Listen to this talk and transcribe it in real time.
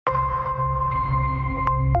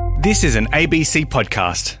This is an ABC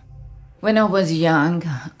podcast. When I was young,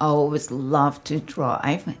 I always loved to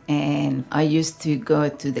drive, and I used to go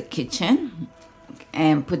to the kitchen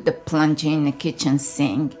and put the plunger in the kitchen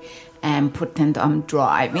sink and pretend I'm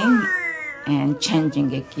driving and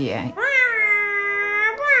changing a gear.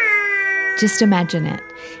 Just imagine it.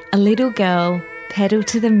 A little girl pedal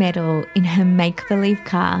to the metal in her make-believe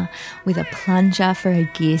car with a plunger for her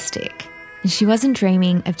gear stick. And she wasn't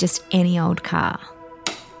dreaming of just any old car.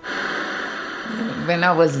 When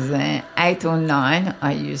I was 8 or 9,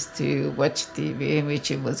 I used to watch TV,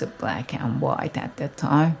 which it was a black and white at the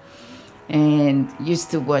time, and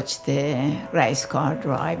used to watch the race car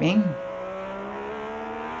driving.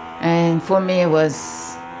 And for me, it was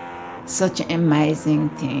such amazing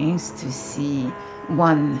things to see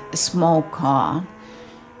one small car,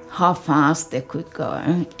 how fast they could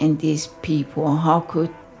go, and these people, how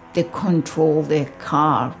could they control their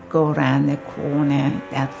car, go around the corner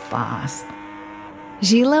that fast.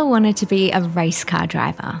 Gila wanted to be a race car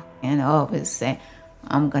driver. And I always say,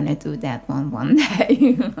 I'm going to do that one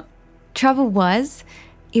day. Trouble was,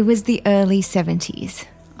 it was the early 70s.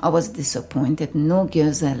 I was disappointed. No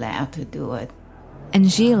girls allowed to do it. And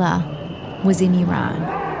Gila was in Iran.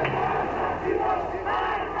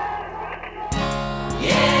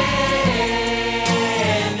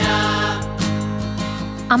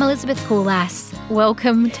 I'm Elizabeth Koolass.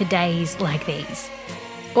 Welcome to Days Like These.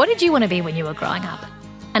 What did you want to be when you were growing up?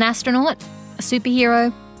 An astronaut? A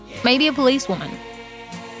superhero? Maybe a policewoman?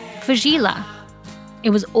 For Gila,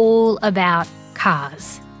 it was all about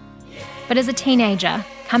cars. But as a teenager,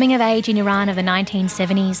 coming of age in Iran of the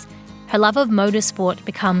 1970s, her love of motorsport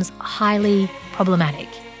becomes highly problematic.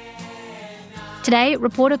 Today,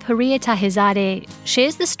 reporter Pariya Tahirzadeh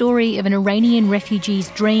shares the story of an Iranian refugee's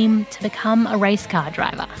dream to become a race car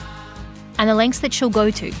driver and the lengths that she'll go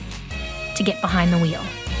to get behind the wheel.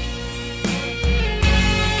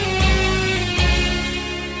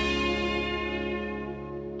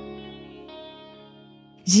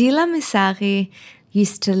 Gila Mousaghir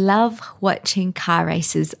used to love watching car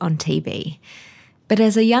races on TV. But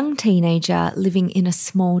as a young teenager living in a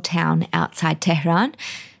small town outside Tehran,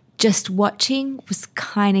 just watching was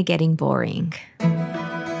kind of getting boring.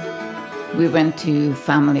 We went to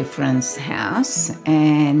family friend's house,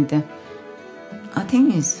 and I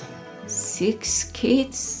think it's 6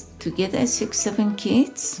 kids together, 6, 7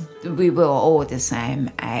 kids. We were all the same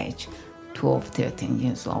age, 12, 13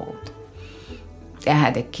 years old. They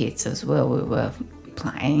had the kids as well. We were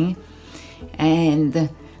playing.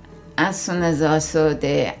 And as soon as I saw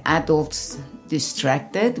the adults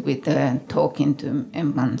distracted with talking to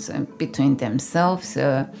amongst between themselves,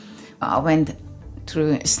 so I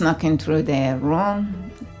snuck in through their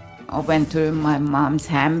room. I went to my mom's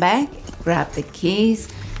handbag, grabbed the keys,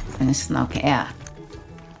 and snuck out.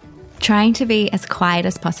 Trying to be as quiet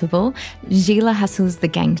as possible, Gila hustles the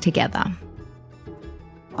gang together.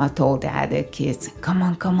 I told the other kids, come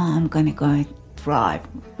on, I'm going to go drive.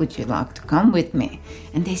 Would you like to come with me?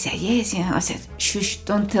 And they said, yes. I said, shush,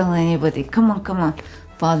 don't tell anybody. Come on,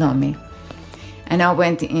 follow me. And I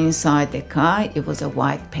went inside the car. It was a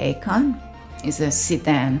white Paycon. It's a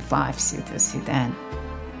sedan, 5-seater sedan.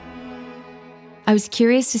 I was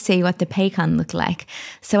curious to see what the Paycon looked like,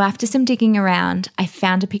 so after some digging around, I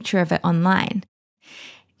found a picture of it online.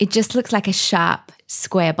 It just looks like a sharp,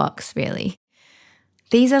 square box, really.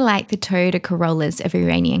 These are like the Toyota Corollas of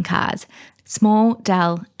Iranian cars, small,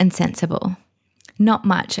 dull and sensible. Not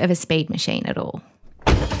much of a speed machine at all.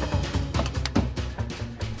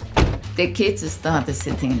 The kids started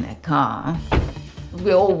sitting in the car.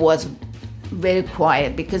 We all was very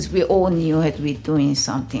quiet because we all knew that we're doing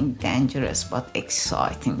something dangerous, but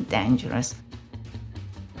exciting, dangerous.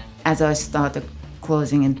 As I started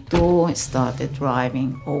closing a door, I started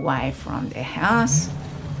driving away from the house.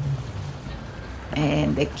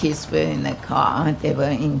 And the kids were in the car. They were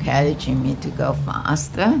encouraging me to go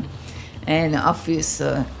faster. And I feel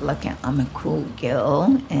so like I'm a cool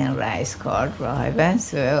girl and race car driver.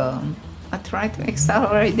 So I try to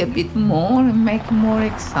accelerate a bit more and make it more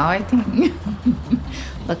exciting.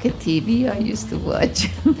 Like a TV I used to watch.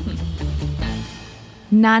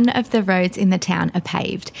 None of the roads in the town are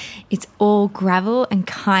paved. It's all gravel and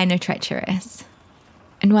kind of treacherous.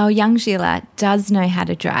 And while young Gila does know how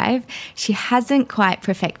to drive, she hasn't quite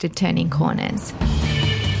perfected turning corners.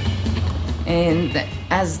 And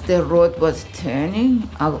as the road was turning,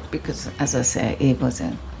 because as I said, it was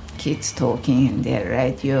kids talking in their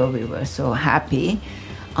radio, we were so happy,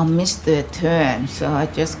 I missed the turn, so I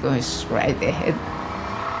just go straight ahead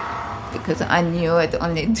because I knew I'd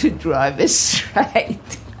only to drive straight.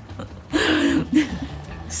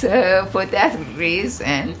 So for that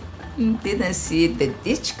reason, didn't see the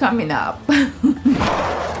ditch coming up.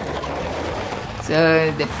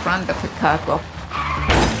 So the front of the car got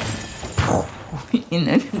in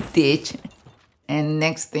a ditch. And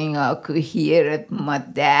next thing I could hear it, my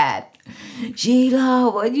dad,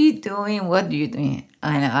 "Sheila, what are you doing? What are you doing?"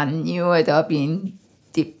 And I knew I'd be in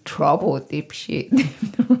deep trouble, deep shit.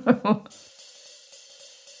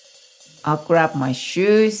 I grabbed my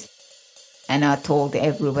shoes and I told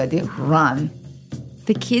everybody, run.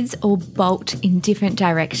 The kids all bolt in different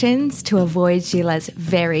directions to avoid Sheila's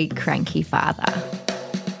very cranky father.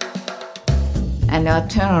 And I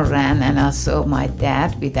turned around and I saw my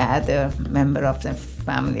dad with the other member of the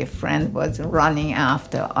family friend was running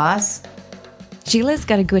after us. Sheila's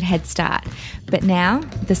got a good head start, but now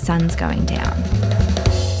the sun's going down.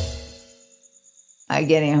 I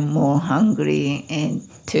getting more hungry and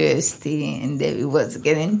thirsty, and it was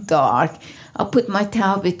getting dark. I put my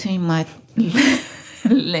towel between my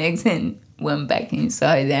legs and went back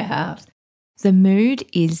inside the house. The mood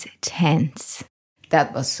is tense.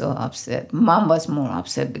 That was so upset. Mom was more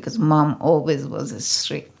upset because Mom always was a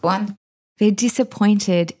strict one. They're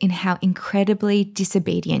disappointed in how incredibly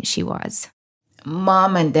disobedient she was.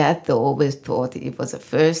 Mom and Dad always thought it was the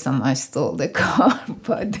first time I stole the car,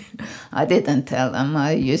 but I didn't tell them.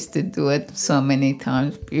 I used to do it so many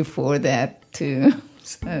times before that too.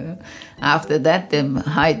 So after that, them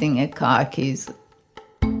hiding a car keys.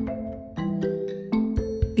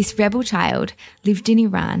 This rebel child lived in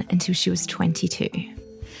Iran until she was 22.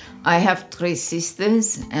 I have 3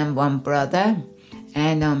 sisters and 1 brother,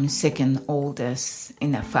 and I'm second oldest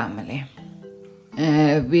in the family.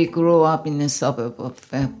 We grew up in the suburb of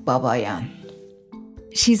Babayan.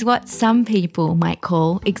 She's what some people might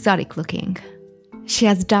call exotic looking. She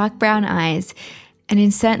has dark brown eyes, and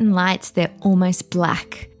in certain lights they're almost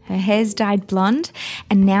black. Her hair's dyed blonde,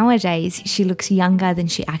 and nowadays she looks younger than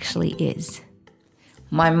she actually is.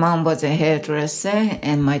 My mom was a hairdresser,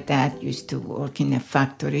 and my dad used to work in a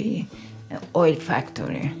factory, an oil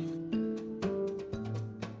factory.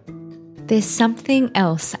 There's something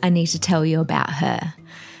else I need to tell you about her.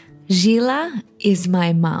 Sheila is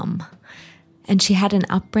my mum, and she had an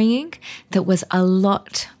upbringing that was a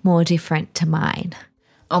lot more different to mine.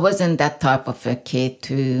 I wasn't that type of a kid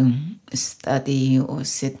to study or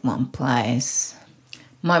sit one place.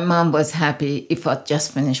 My mom was happy if I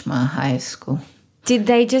just finished my high school. Did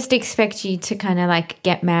they just expect you to kind of like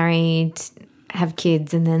get married, have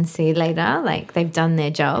kids, and then see later? Like they've done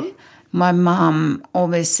their job? My mom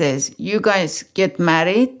always says, you guys get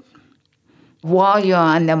married while you're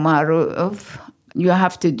under my roof. You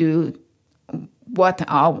have to do what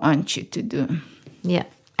I want you to do. Yeah.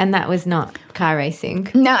 And that was not car racing?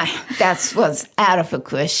 No, that was out of the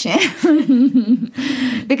question.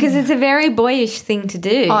 Because it's a very boyish thing to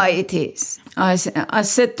do. Oh, it is. I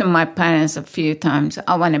said to my parents a few times,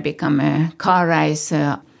 I want to become a car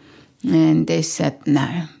racer. And they said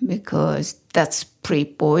no, because that's pretty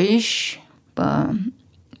boyish. But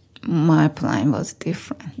my plan was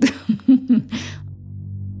different.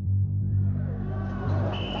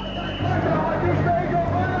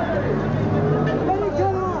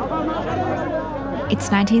 It's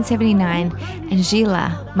 1979 and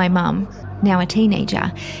Sheila, my mum, now a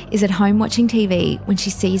teenager, is at home watching TV when she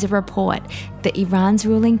sees a report that Iran's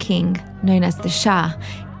ruling king, known as the Shah,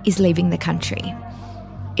 is leaving the country.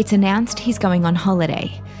 It's announced he's going on holiday.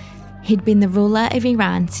 He'd been the ruler of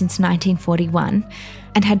Iran since 1941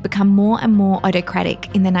 and had become more and more autocratic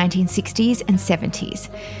in the 1960s and 70s,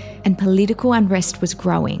 and political unrest was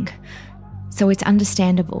growing. So it's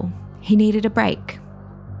understandable. He needed a break.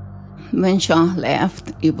 When Shah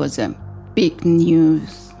left, it was a big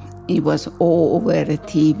news. It was all over the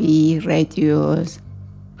TV, radios.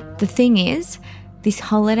 The thing is, this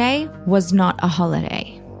holiday was not a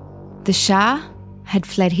holiday. The Shah had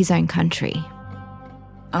fled his own country.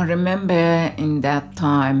 I remember in that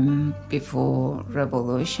time before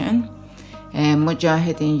revolution,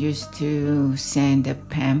 Mujahideen used to send a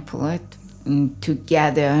pamphlet to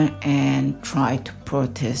gather and try to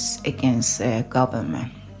protest against the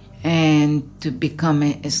government and to become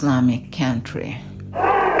an Islamic country.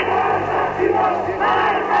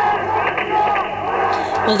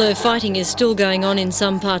 Although fighting is still going on in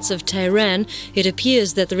some parts of Tehran, it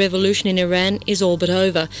appears that the revolution in Iran is all but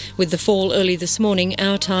over, with the fall early this morning,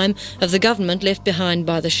 our time, of the government left behind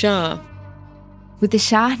by the Shah. With the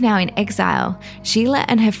Shah now in exile, Sheila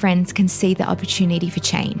and her friends can see the opportunity for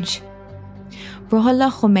change.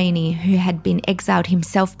 Ruhollah Khomeini, who had been exiled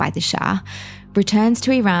himself by the Shah, returns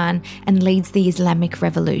to Iran and leads the Islamic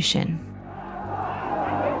Revolution.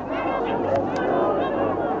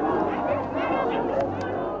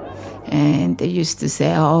 And they used to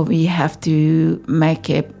say, oh, we have to make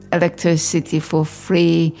electricity for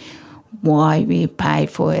free. Why we pay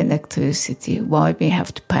for electricity? Why we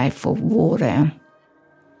have to pay for water?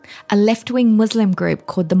 A left-wing Muslim group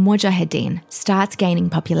called the Mujahideen starts gaining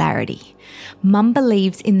popularity. Mum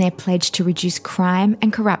believes in their pledge to reduce crime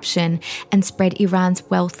and corruption and spread Iran's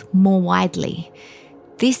wealth more widely.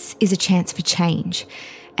 This is a chance for change,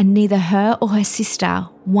 and neither her or her sister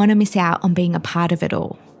want to miss out on being a part of it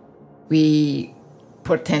all. We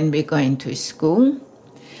pretend we're going to school,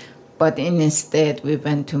 but instead we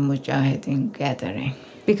went to Mujahideen gathering.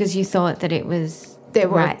 Because you thought that it was They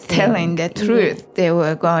were telling the truth. Yeah. They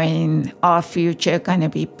were going, our future going to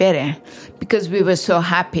be better. Because we were so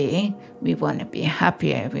happy, we want to be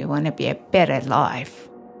happier. We want to be a better life.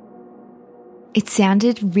 It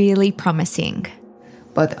sounded really promising.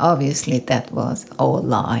 But obviously that was all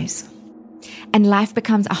lies. And life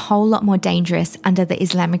becomes a whole lot more dangerous under the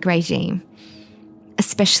Islamic regime,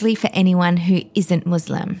 especially for anyone who isn't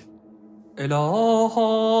Muslim.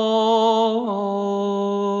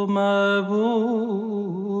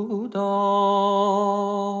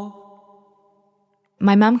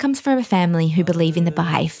 My mum comes from a family who believe in the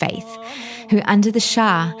Baha'i faith, who under the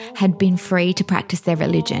Shah had been free to practice their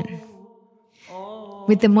religion.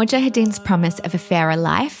 With the Mujahideen's promise of a fairer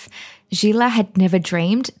life, Gila had never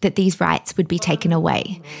dreamed that these rights would be taken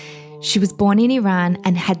away. She was born in Iran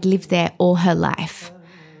and had lived there all her life.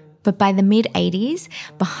 But by the mid-80s,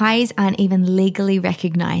 Baha'is aren't even legally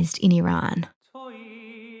recognised in Iran.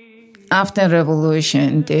 After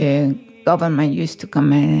revolution, the government used to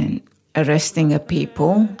come and arresting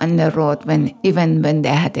people on the road even when they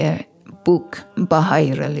had a book,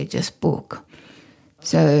 Baha'i religious book.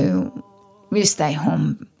 So we stay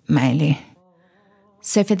home mainly.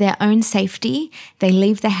 So for their own safety, they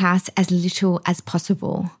leave the house as little as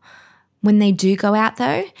possible. When they do go out,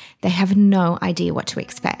 though, they have no idea what to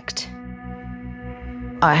expect.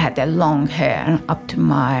 I had a long hair up to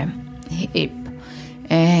my hip,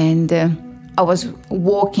 and I was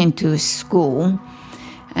walking to school,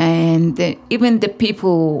 and even the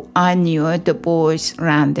people I knew, the boys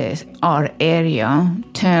around our area,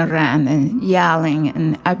 turned around and yelling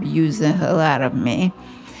and abused the hell out of me.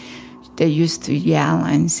 They used to yell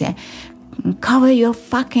and say, cover your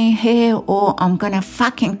fucking hair or I'm gonna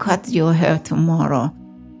fucking cut your hair tomorrow.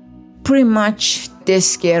 Pretty much they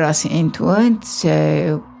scared us into it,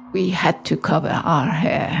 so we had to cover our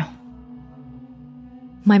hair.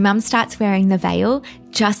 My mum starts wearing the veil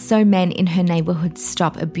just so men in her neighbourhood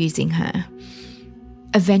stop abusing her.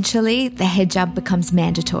 Eventually, the hijab becomes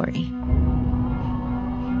mandatory.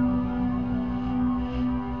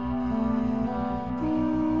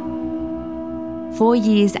 Four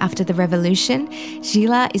years after the revolution,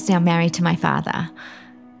 Gila is now married to my father.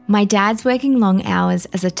 My dad's working long hours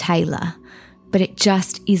as a tailor, but it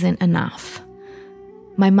just isn't enough.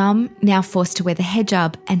 My mum, now forced to wear the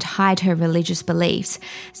hijab and hide her religious beliefs,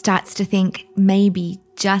 starts to think maybe,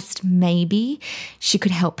 just maybe, she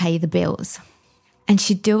could help pay the bills. And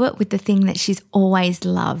she'd do it with the thing that she's always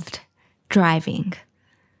loved, driving.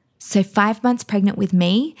 So 5 months pregnant with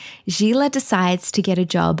me, Gila decides to get a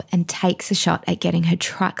job and takes a shot at getting her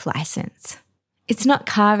truck license. It's not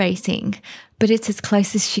car racing, but it's as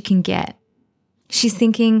close as she can get. She's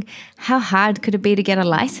thinking, how hard could it be to get a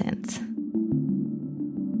license?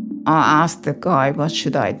 I asked the guy, what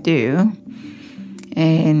should I do?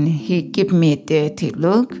 And he gave me a dirty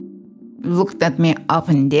look, looked at me up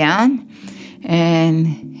and down, and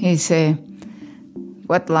he said,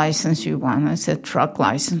 what license you want? I said, truck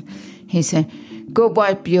license. He said, go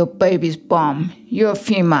wipe your baby's bum. You're a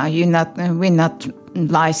female. We're not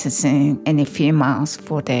licensing any females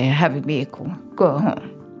for the heavy vehicle. Go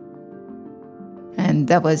home. And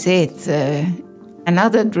that was it.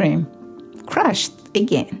 Another dream crashed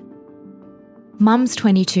again. Mum's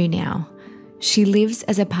 22 now. She lives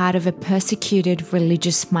as a part of a persecuted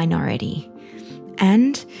religious minority.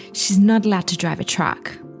 And she's not allowed to drive a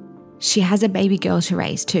truck. She has a baby girl to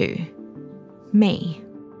raise too. Me.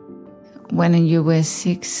 When you were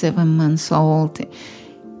 6-7 months old,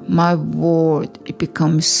 my world it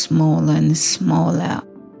becomes smaller and smaller.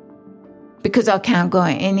 Because I can't go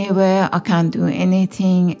anywhere, I can't do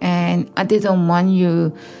anything, and I didn't want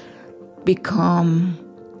you become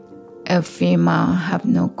a female, have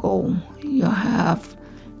no goal.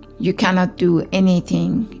 You cannot do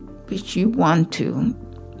anything which you want to,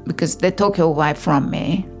 because they took away from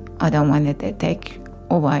me. I don't want it to take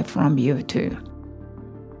away from you too.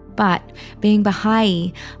 But being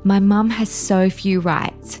Baha'i, my mum has so few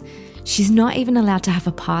rights. She's not even allowed to have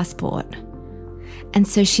a passport. And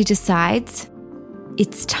so she decides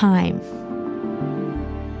it's time.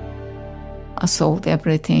 I sold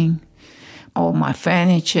everything, all my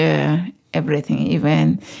furniture, everything,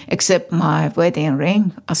 even except my wedding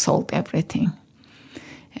ring, I sold everything.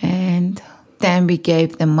 And then we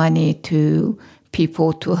gave the money to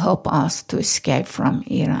people to help us to escape from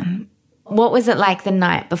Iran. What was it like the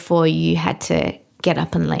night before you had to get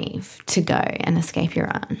up and leave to go and escape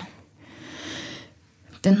Iran?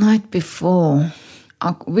 The night before,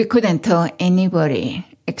 we couldn't tell anybody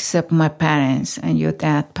except my parents and your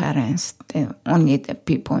dad's parents. Only the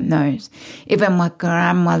people knows. Even my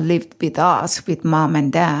grandma lived with us, with mom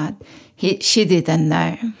and dad. She didn't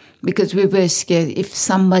know because we were scared if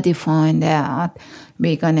somebody find out,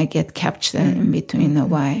 we're going to get captured in between the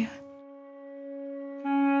way.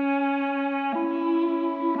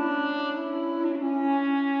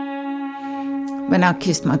 When I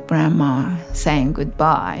kissed my grandma saying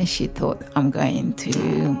goodbye, she thought I'm going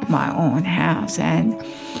to my own house. And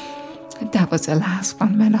that was the last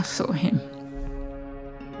one when I saw him.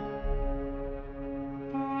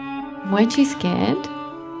 Weren't you scared?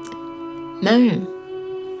 No.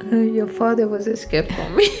 Your father was scared for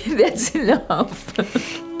me. That's enough.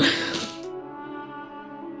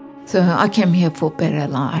 So I came here for better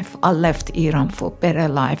life. I left Iran for better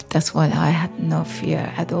life. That's why I had no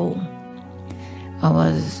fear at all. I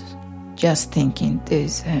was just thinking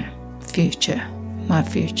there's a future,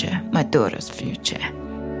 my daughter's future.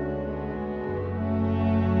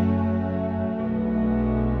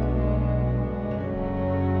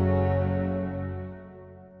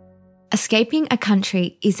 Escaping a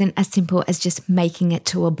country isn't as simple as just making it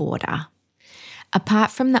to a border.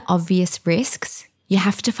 Apart from the obvious risks, you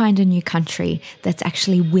have to find a new country that's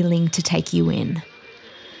actually willing to take you in.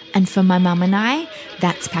 And for my mum and I,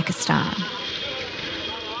 that's Pakistan.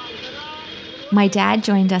 My dad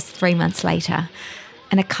joined us 3 months later,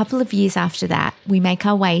 and a couple of years after that, we make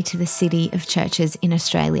our way to the city of churches in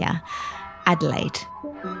Australia, Adelaide.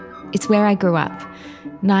 It's where I grew up.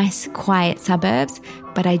 Nice, quiet suburbs,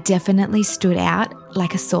 but I definitely stood out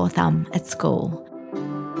like a sore thumb at school.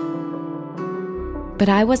 But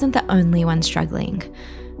I wasn't the only one struggling.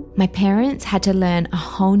 My parents had to learn a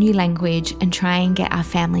whole new language and try and get our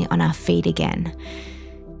family on our feet again.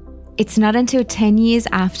 It's not until 10 years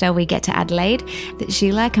after we get to Adelaide that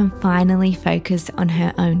Sheila can finally focus on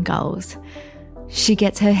her own goals. She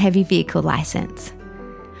gets her heavy vehicle licence.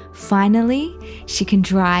 Finally, she can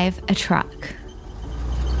drive a truck.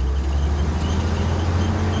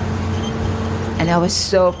 And I was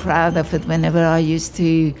so proud of it whenever I used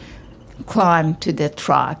to climb to the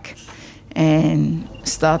truck and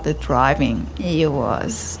started driving. It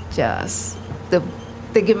was just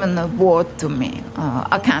they given a word to me.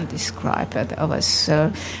 I can't describe it. I was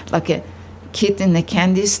so like a kid in a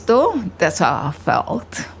candy store. That's how I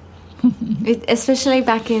felt. Especially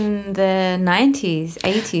back in the 90s,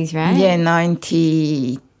 80s, right? Yeah,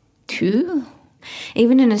 92.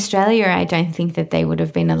 Even in Australia, I don't think that there would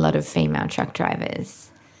have been a lot of female truck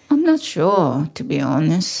drivers. I'm not sure, to be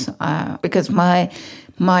honest, because my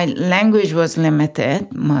language was limited.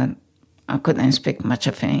 I couldn't speak much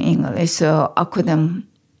of English, so I couldn't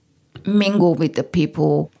mingle with the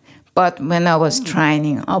people. But when I was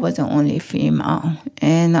training, I was the only female.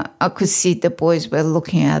 And I could see the boys were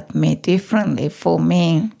looking at me differently. For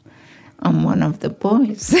me, I'm one of the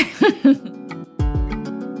boys.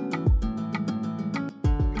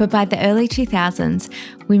 But by the early 2000s,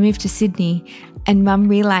 we moved to Sydney and Mum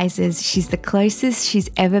realises she's the closest she's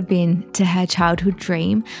ever been to her childhood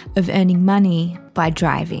dream of earning money by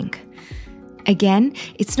driving. Again,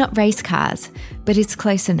 it's not race cars, but it's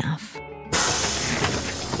close enough.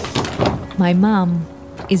 My mum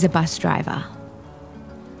is a bus driver.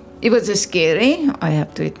 It was scary, I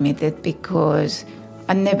have to admit it, because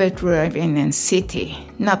I never drove in a city,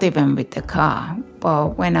 not even with the car.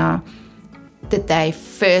 But when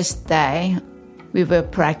first day, we were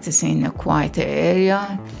practicing in a quieter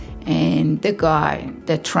area, and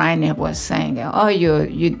the trainer was saying, "Oh,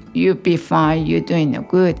 you'll be fine. You're doing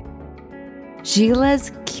good."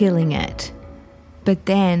 Sheila's killing it. But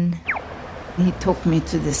then he took me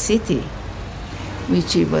to the city,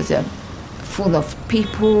 which it was full of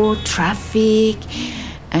people, traffic,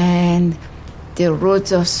 and the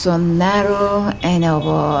roads are so narrow, and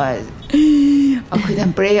I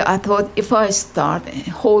couldn't breathe. I thought if I start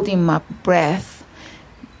holding my breath,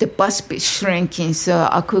 the bus be shrinking so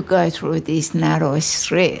I could go through these narrow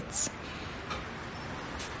streets.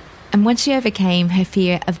 And once she overcame her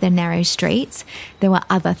fear of the narrow streets, there were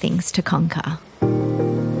other things to conquer.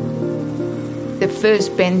 The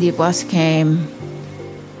first bendy bus came,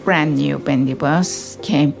 brand new bendy bus,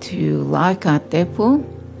 came to Leichhardt Depot.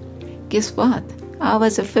 Guess what? I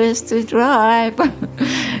was the first to drive.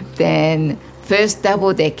 Then first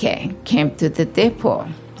double-decker came to the depot.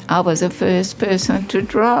 I was the first person to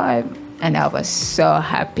drive, and I was so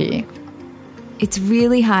happy. It's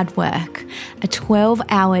really hard work, a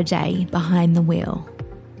 12-hour day behind the wheel.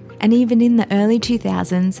 And even in the early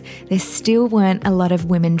 2000s, there still weren't a lot of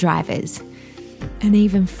women drivers. And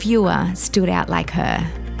even fewer stood out like her.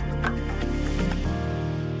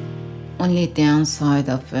 Only downside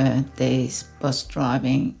of this bus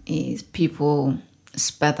driving is people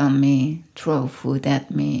spat on me, throw food at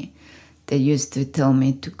me. They used to tell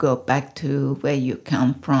me to go back to where you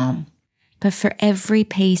come from. But for every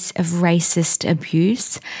piece of racist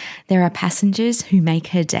abuse, there are passengers who make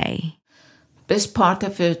her day. Best part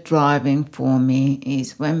of driving for me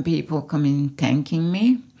is when people come in thanking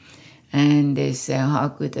me and they say how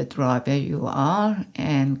good a driver you are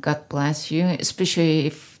and God bless you, especially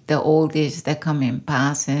if the oldies that come in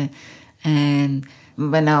past. And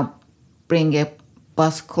when I bring a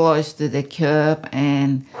bus close to the curb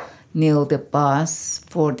and kneel the bus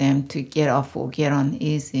for them to get off or get on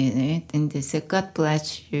easy, and they say, God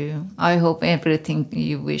bless you. I hope everything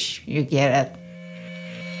you wish you get it.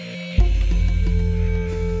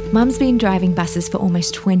 Mum's been driving buses for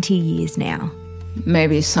almost 20 years now.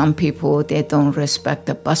 Maybe some people, they don't respect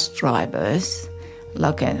the bus drivers,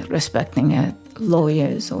 like respecting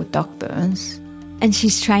lawyers or doctors. And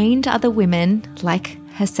she's trained other women, like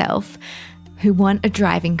herself, who want a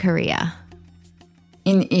driving career.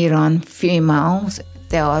 In Iran, females,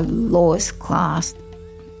 they are lowest class.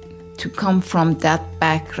 To come from that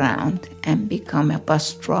background and become a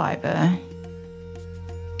bus driver.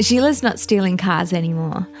 Sheila's not stealing cars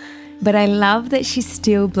anymore, but I love that she's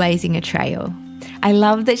still blazing a trail. I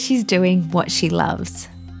love that she's doing what she loves.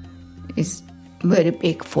 It's very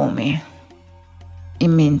big for me. It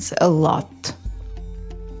means a lot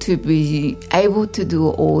to be able to do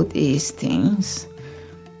all these things.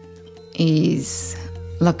 Is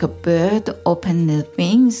like a bird open the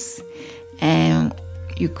wings and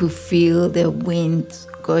you could feel the wind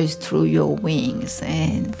goes through your wings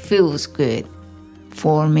and feels good.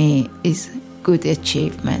 For me, it's a good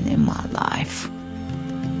achievement in my life.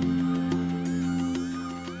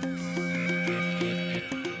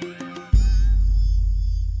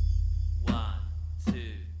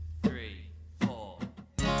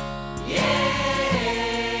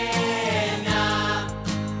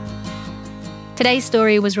 Today's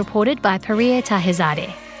story was reported by Paria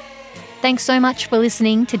Tahezadeh. Thanks so much for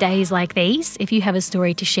listening to Days Like These. If you have a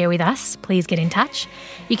story to share with us, please get in touch.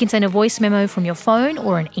 You can send a voice memo from your phone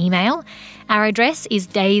or an email. Our address is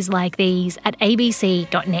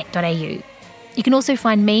dayslikethese@abc.net.au. You can also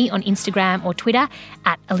find me on Instagram or Twitter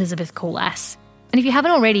 @ElizabethKoolass. And if you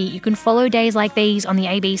haven't already, you can follow Days Like These on the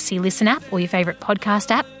ABC Listen app or your favourite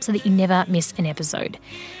podcast app so that you never miss an episode.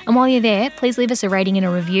 And while you're there, please leave us a rating and a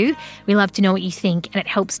review. We love to know what you think and it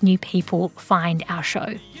helps new people find our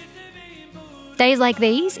show. Days Like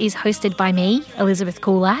These is hosted by me, Elizabeth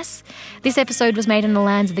Koolass. This episode was made on the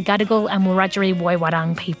lands of the Gadigal and Wiradjuri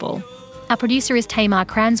Woiwurrung people. Our producer is Tamar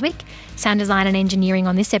Cranswick, sound design and engineering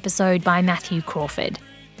on this episode by Matthew Crawford.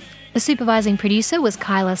 The supervising producer was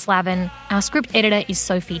Kyla Slavin, our script editor is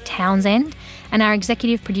Sophie Townsend, and our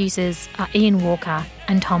executive producers are Ian Walker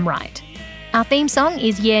and Tom Wright. Our theme song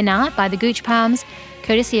is Yeah Nah by the Gooch Palms,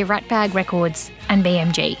 courtesy of Ratbag Records and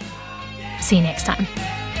BMG. See you next time.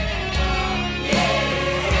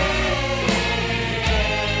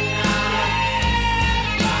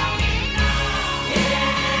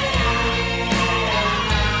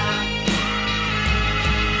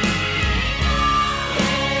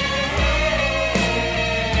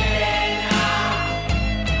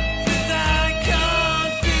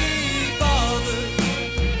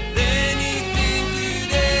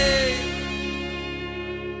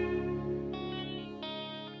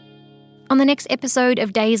 On the next episode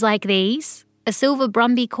of Days Like These, a silver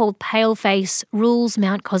brumby called Paleface rules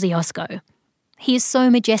Mount Kosciuszko. He is so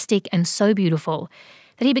majestic and so beautiful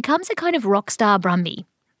that he becomes a kind of rock star brumby,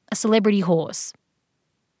 a celebrity horse.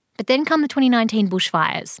 But then come the 2019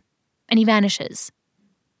 bushfires, and he vanishes.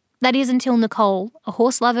 That is until Nicole, a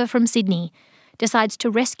horse lover from Sydney, decides to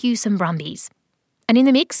rescue some brumbies. And in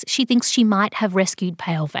the mix, she thinks she might have rescued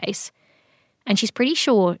Paleface. And she's pretty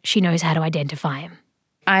sure she knows how to identify him.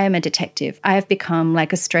 I am a detective. I have become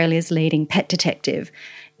like Australia's leading pet detective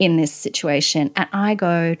in this situation. And I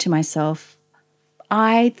go to myself,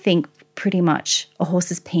 I think pretty much a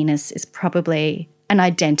horse's penis is probably an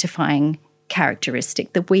identifying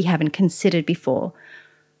characteristic that we haven't considered before.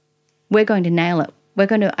 We're going to nail it. We're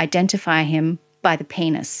going to identify him by the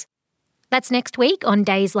penis. That's next week on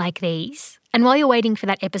Days Like These. And while you're waiting for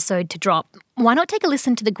that episode to drop, why not take a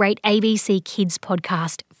listen to the great ABC Kids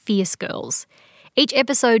podcast Fierce Girls. Each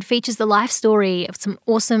episode features the life story of some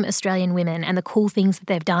awesome Australian women and the cool things that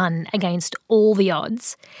they've done against all the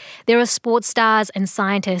odds. There are sports stars and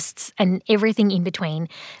scientists and everything in between,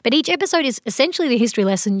 but each episode is essentially the history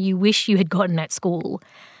lesson you wish you had gotten at school.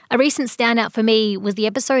 A recent standout for me was the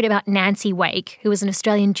episode about Nancy Wake, who was an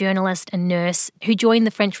Australian journalist and nurse who joined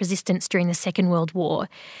the French resistance during the Second World War.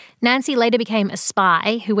 Nancy later became a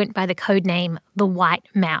spy who went by the codename The White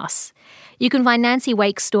Mouse. You can find Nancy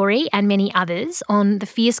Wake's story and many others on the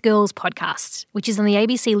Fierce Girls podcast, which is on the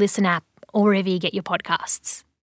ABC Listen app or wherever you get your podcasts.